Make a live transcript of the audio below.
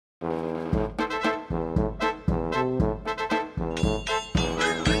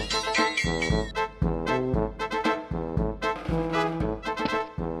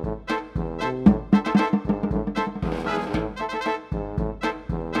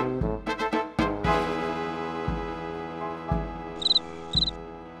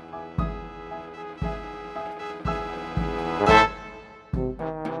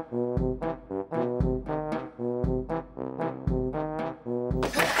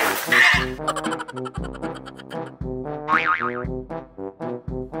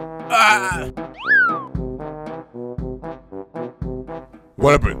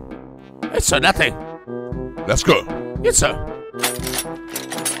What happened? It's nothing. Let's go. Yes, sir.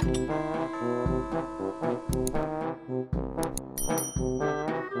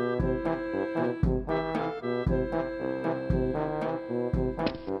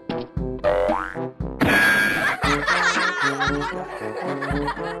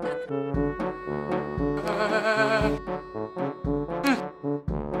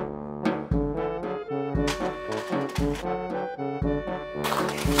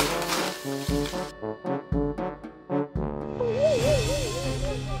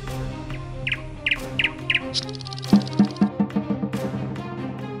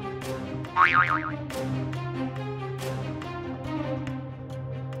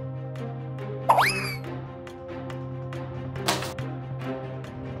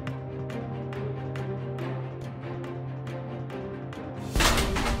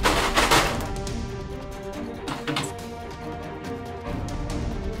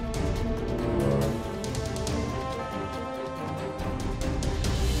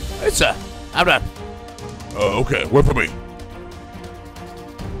 Yes, sir. I'm done. Okay, wait for me.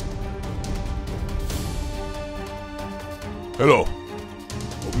 Hello.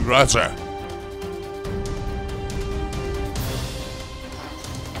 I'll be right there.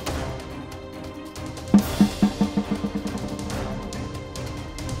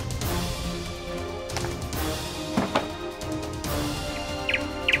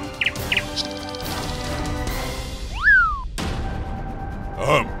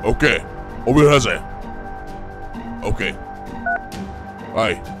 Okay. Over here. Okay.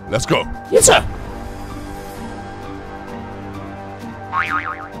 Alright, let's go. Yes, sir.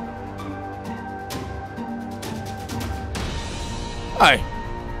 Hi.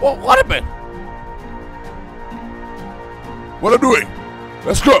 What happened? What I'm doing?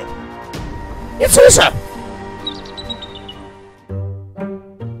 Let's go. Yes, sir, sir.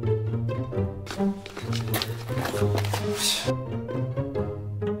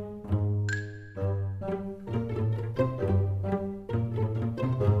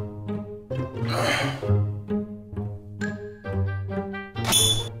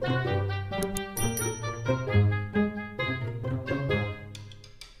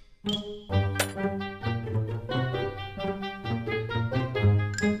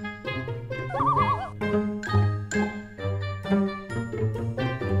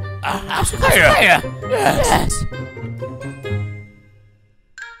 I'm so tired. Yes.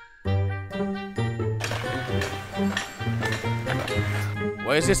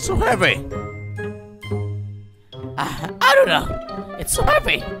 Why is it so heavy? I don't know. It's so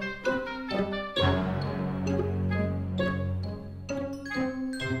heavy.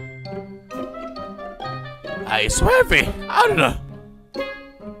 It's so heavy. I don't know.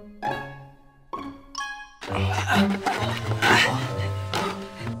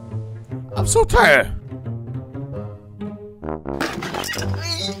 I'm so tired.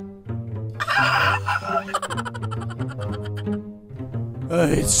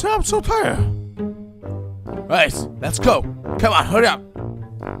 I'm so tired. Right, let's go. Come on, hurry up.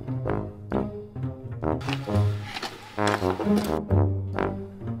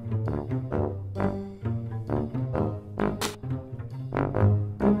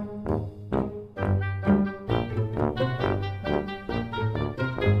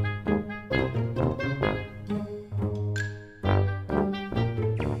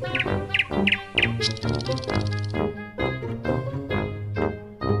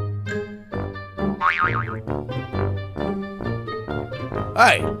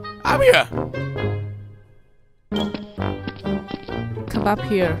 Hey, I'm here. Come up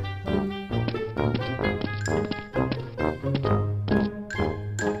here.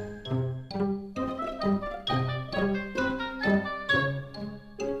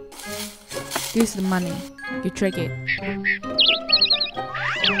 This is the money. You take it.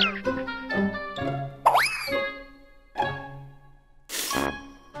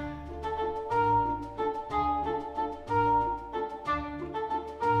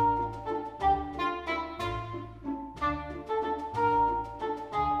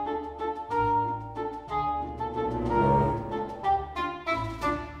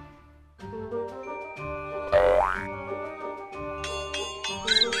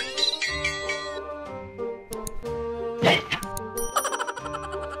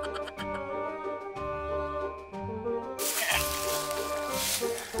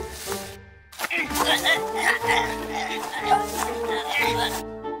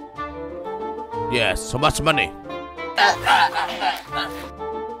 yeah, so much money.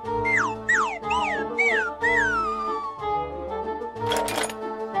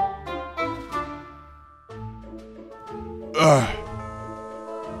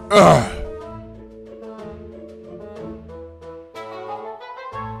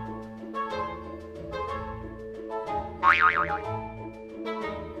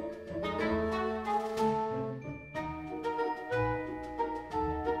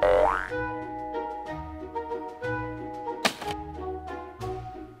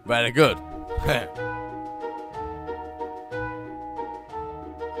 Very good.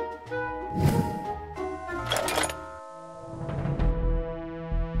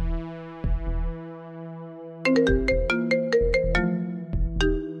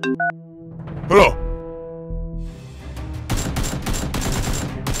 Hello.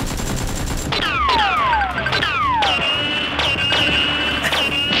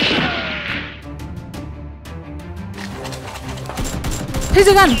 Take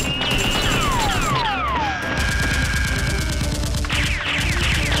the gun.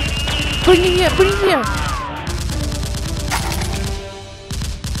 Bring it here. Bring it here.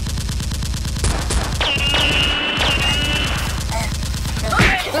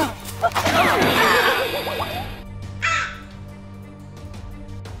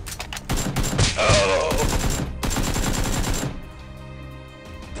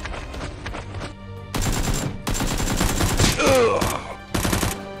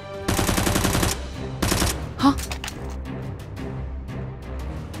 Huh?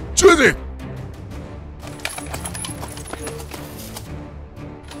 Choose it.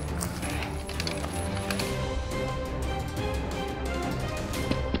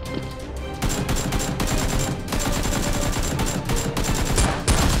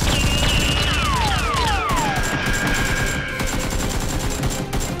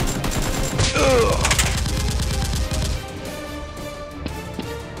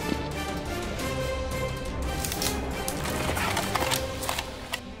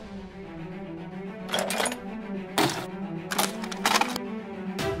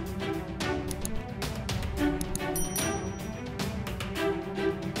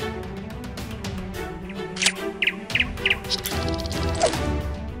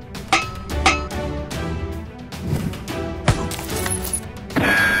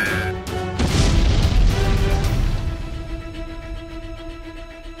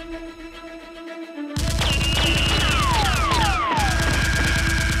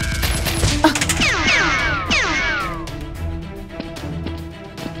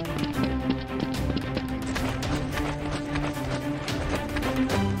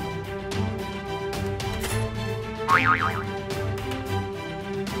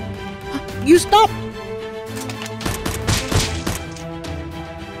 You stop!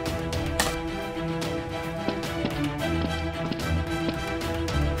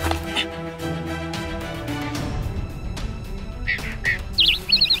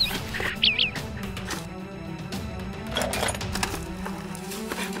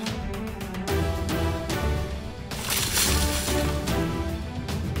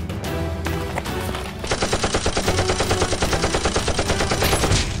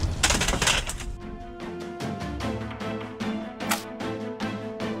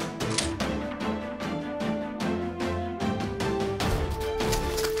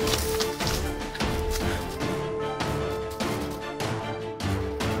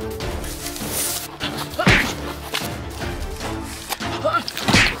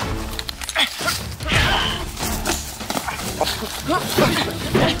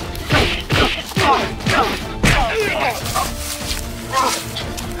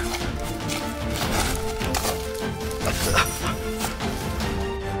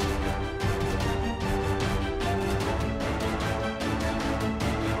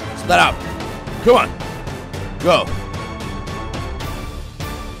 Split up. Come on. Go.